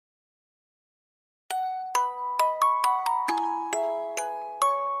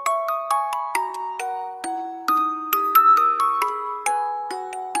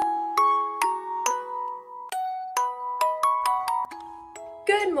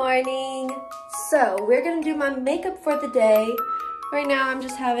morning. So we're gonna do my makeup for the day. Right now I'm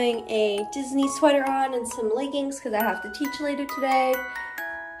just having a Disney sweater on and some leggings because I have to teach later today.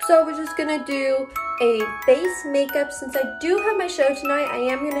 So we're just gonna do a base makeup. Since I do have my show tonight, I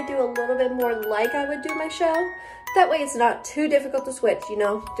am gonna do a little bit more like I would do my show. That way it's not too difficult to switch, you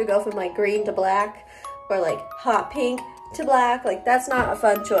know, to go from like green to black or like hot pink to black. Like that's not a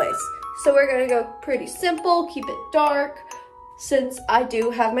fun choice. So we're gonna go pretty simple, keep it dark, since I do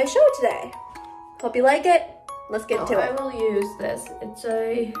have my show today. Hope you like it. Let's get into it. I will use this. It's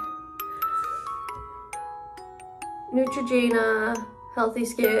a Neutrogena Healthy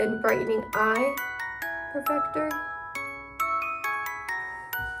Skin Brightening Eye Perfector.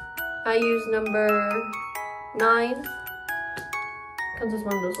 I use number 9. Comes with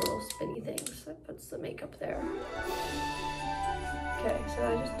one of those little spinny things that puts the makeup there. Okay, so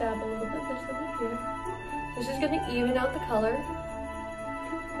I just dab a little bit of this over here. This is going to even out the color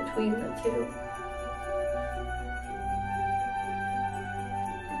between the two.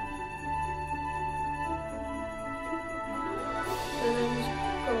 And then just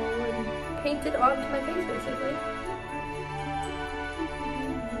go and paint it onto my face, basically.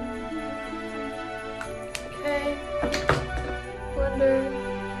 Okay, blender.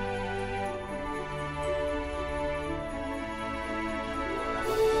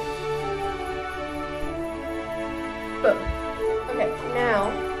 Boom. Okay, now,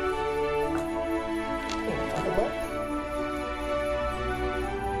 here, have a look.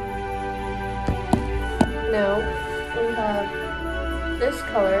 Now, we have this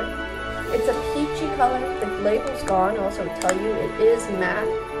color. It's a peachy color. The label's gone. I'll also tell you it is matte.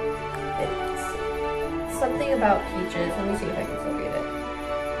 It's something about peaches. Let me see if I can still read it.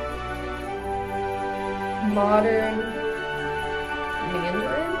 Modern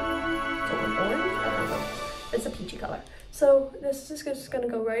Mandarin? Orange? I don't know. It's a peachy color. So this is just gonna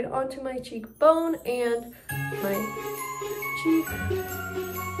go right onto my cheekbone and my cheek.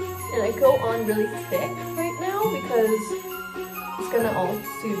 And I go on really thick right now because it's gonna all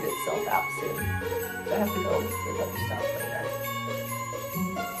soothe itself out soon. So I have to go with other stuff later.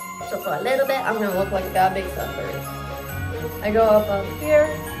 So for a little bit, I'm gonna look like a big sunburn. I go up here,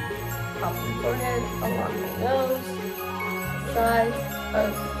 top of the forehead, along my nose, sides,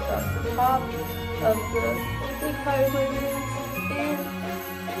 across the top of the big part of my nose, and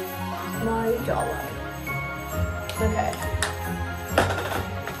my jawline. Okay.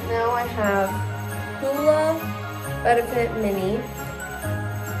 Now I have Hoola Benefit Mini.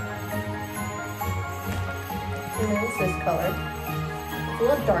 And it's this color. It's a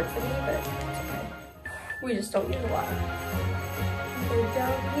little dark for me, but it's okay. We just don't use a lot. Go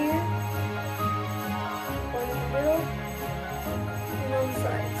down here, one in the middle, and on the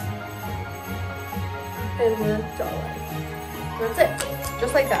sides. And the jawline. That's it.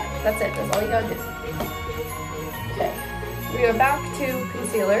 Just like that. That's it. That's all you gotta do. Okay. We are back to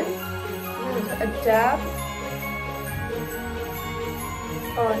concealer. A dab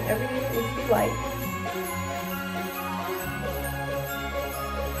on everything that needs to be light.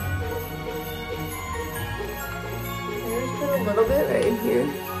 And just put a little bit right here.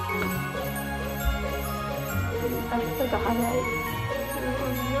 That's like a highlight. And on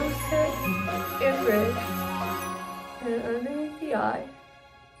the nose tip and bridge. And underneath the eye.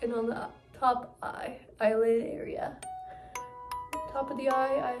 And on the top eyelid area. Top of the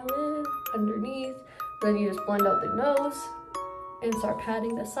eye, eyelid, underneath. Then you just blend out the nose and start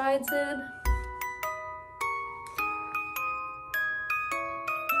patting the sides in.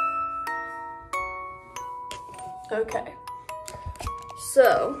 Okay,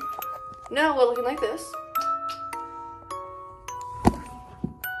 so now we're looking like this.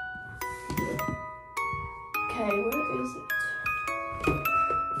 Okay, where is it?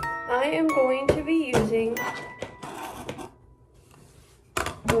 I am going to be using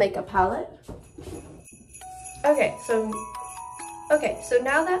makeup palette. Okay, so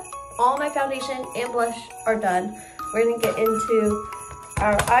now that all my foundation and blush are done, we're gonna get into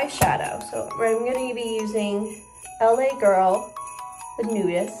our eyeshadow. So I'm gonna be using LA Girl, the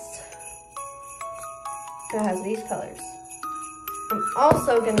nudist. It has these colors. I'm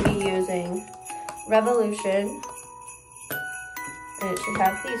also gonna be using Revolution, and it should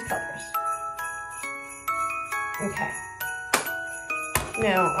have these colors. Okay.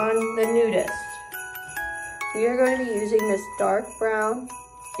 Now, on the nudist, we are going to be using this dark brown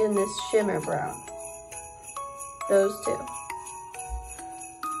and this shimmer brown. Those two.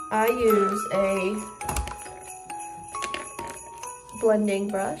 I use a blending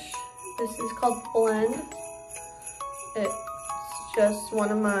brush. This is called Blend. It's just one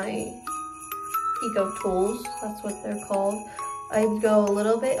of my Eco tools. That's what they're called. I go a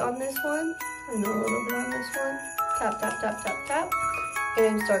little bit on this one, and a little bit on this one. Tap, tap, tap, tap, tap.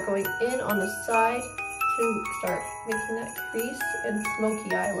 And start going in on the side to start making that crease and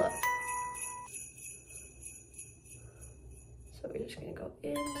smoky eye look. So we're just gonna go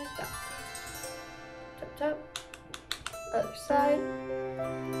in like that. Tap, tap. Other side.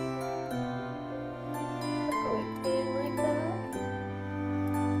 Going in like that.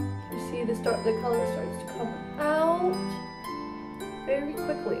 You see the color starts to come out very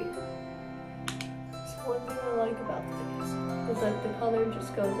quickly. That's one thing I like about these, is that the color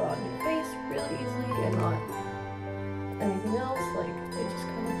just goes on your face really easily and not anything else. Like, it just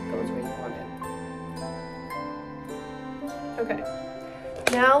kind of goes where you want it. Okay,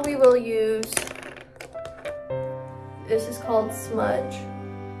 now we will use, this is called Smudge.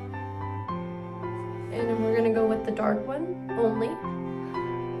 And then we're gonna go with the dark one only.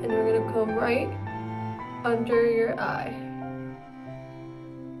 And we're gonna go right under your eye.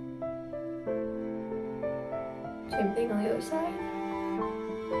 Same thing on the other side.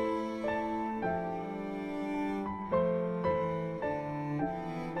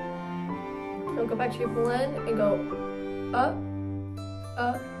 Now go back to your blend and go up,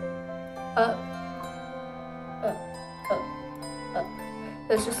 up, up, up, up, up.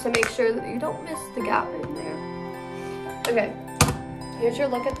 That's just to make sure that you don't miss the gap in there. Okay, here's your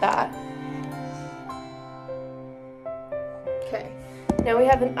look at that. Okay, now we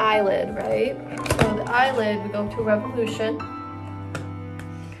have an eyelid, right? So the eyelid, we go to Revolution.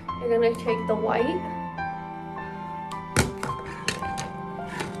 You're gonna take the white.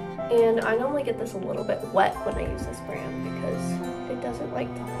 And I normally get this a little bit wet when I use this brand because it doesn't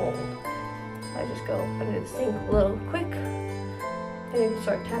like to hold. So I just go under the sink a little quick and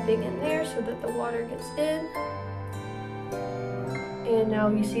start tapping in there so that the water gets in. And now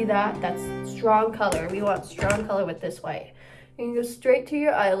you see that, that's strong color. We want strong color with this white. You can go straight to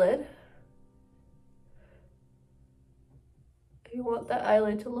your eyelid. You want that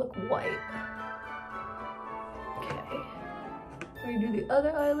eyelid to look white. Okay. We do the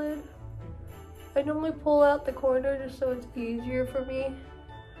other eyelid. I normally pull out the corner just so it's easier for me.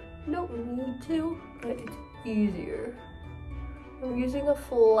 You don't need to, but it's easier. I'm using a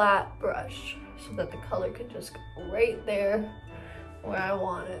flat brush so that the color can just go right there where I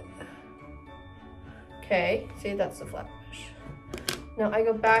want it. Okay, see, that's the flat brush. Now I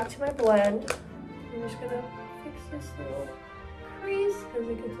go back to my blend. I'm just gonna fix this little crease because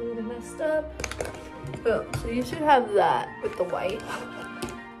it gets a little messed up. Boom, so you should have that with the white.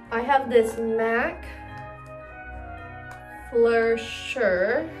 I have this MAC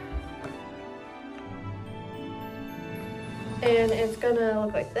Flourisher. And it's gonna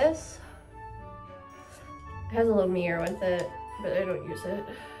look like this. It has a little mirror with it, but I don't use it.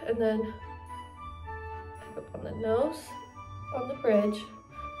 And then I go on the nose, on the bridge,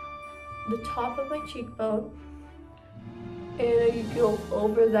 the top of my cheekbone, and you go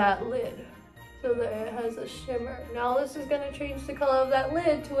over that lid so that it has a shimmer. Now this is gonna change the color of that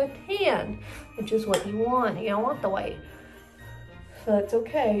lid to a tan, which is what you want. You don't want the white. So that's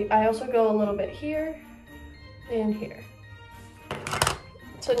okay. I also go a little bit here and here.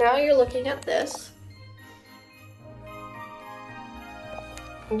 So now you're looking at this.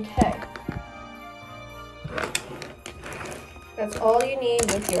 Okay. That's all you need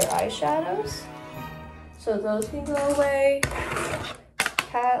with your eyeshadows. So those can go away.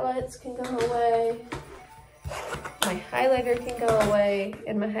 Palettes can go away. My highlighter can go away.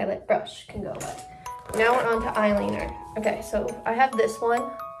 And my highlight brush can go away. Now we're on to eyeliner. Okay, so I have this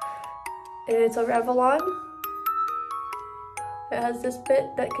one. It's a Revlon. It has this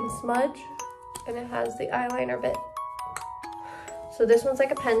bit that can smudge, and it has the eyeliner bit. So this one's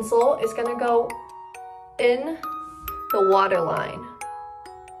like a pencil. It's gonna go in the waterline.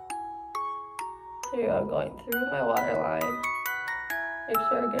 Here you go, going through my waterline. Make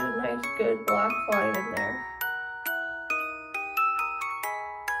sure I get a nice, good black line in there.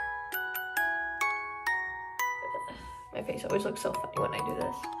 My face always looks so funny when I do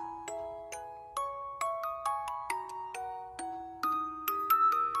this.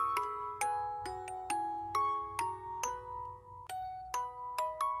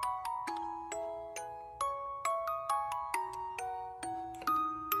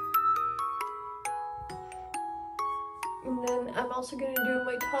 And then I'm also going to do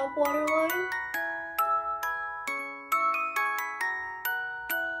my top waterline.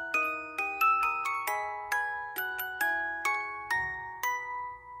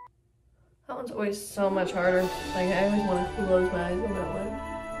 That one's always so much harder. Like, I always want to close my eyes on that one.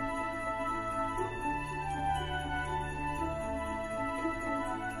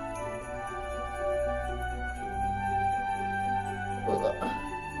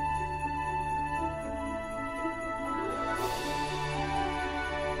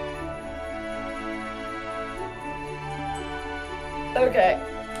 Okay.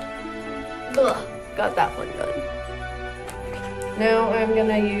 Ugh, got that one done. Now I'm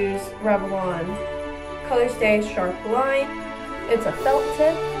gonna use Revlon Color Stay Sharp Line. It's a felt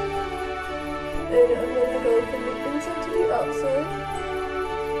tip. And I'm gonna go from the inside to the outside.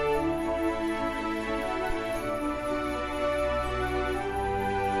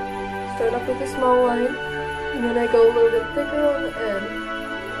 Start off with a small line, and then I go a little bit thicker on the end.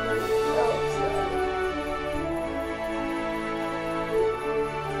 And the outside.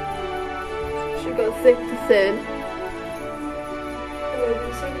 Should go thick to thin. And then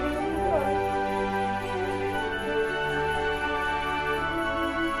the same thing on the bottom.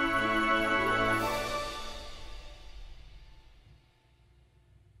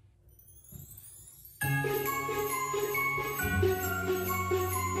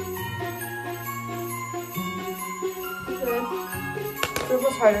 It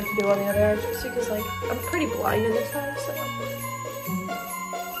was harder to do on the other edge just because like I'm pretty blind in this eye, so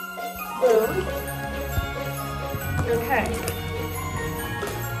boom. Okay.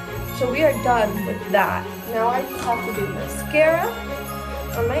 So we are done with that. Now I just have to do mascara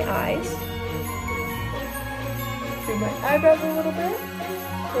on my eyes. Do my eyebrows a little bit.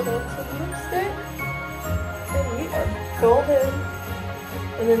 Put on some lipstick. And we are golden.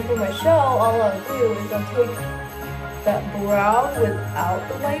 And then for my shell, all I'll do is I'll take that brown without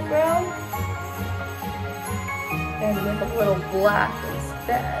the light brown and make a little black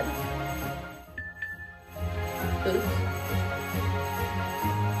instead. Oops.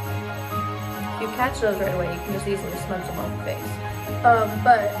 If you catch those right away, you can just easily smudge them on the face.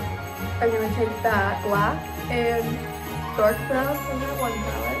 But I'm gonna take that black and dark brown from that one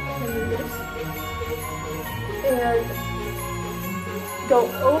palette, and do this, and go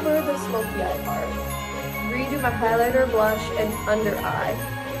over the smoky eye part. Redo my highlighter, blush, and under eye.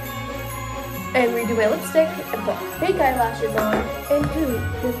 And redo my lipstick and put fake eyelashes on and do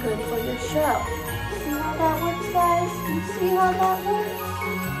you're good for your show. See how that works, guys? You see how that works?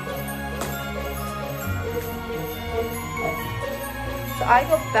 Okay. So I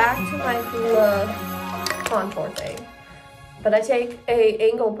go back to my contour thing. But I take a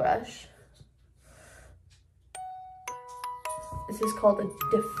angle brush. This is called a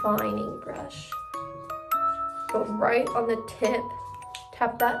defining brush. Go right on the tip,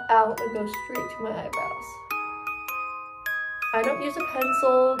 tap that out, and go straight to my eyebrows. I don't use a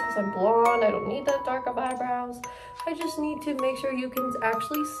pencil because I'm blonde. I don't need that dark of eyebrows. I just need to make sure you can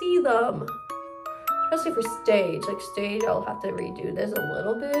actually see them. Especially for stage. Like stage, I'll have to redo this a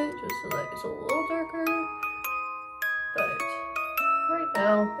little bit just so that it's a little darker. But right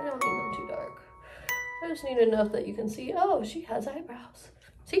now, I don't need them too dark. I just need enough that you can see, oh, she has eyebrows.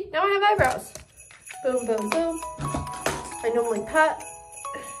 See, now I have eyebrows. Boom, boom, boom. I normally pat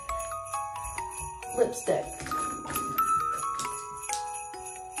lipstick.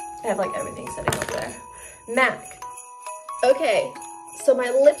 I have like everything setting up there. MAC. Okay, so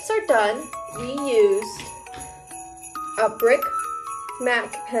my lips are done. We used a brick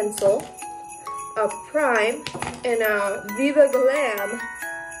MAC pencil, a prime, and a Viva Glam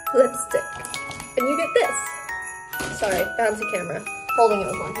lipstick. And you get this. Sorry, bouncy camera. Holding it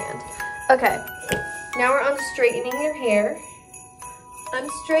with one hand. Okay, now we're on straightening your hair. I'm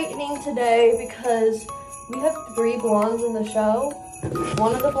straightening today because we have 3 blondes in the show.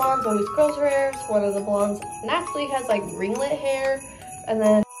 One of the blondes always grows her hair. One of the blondes naturally has like ringlet hair. And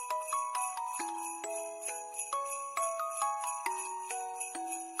then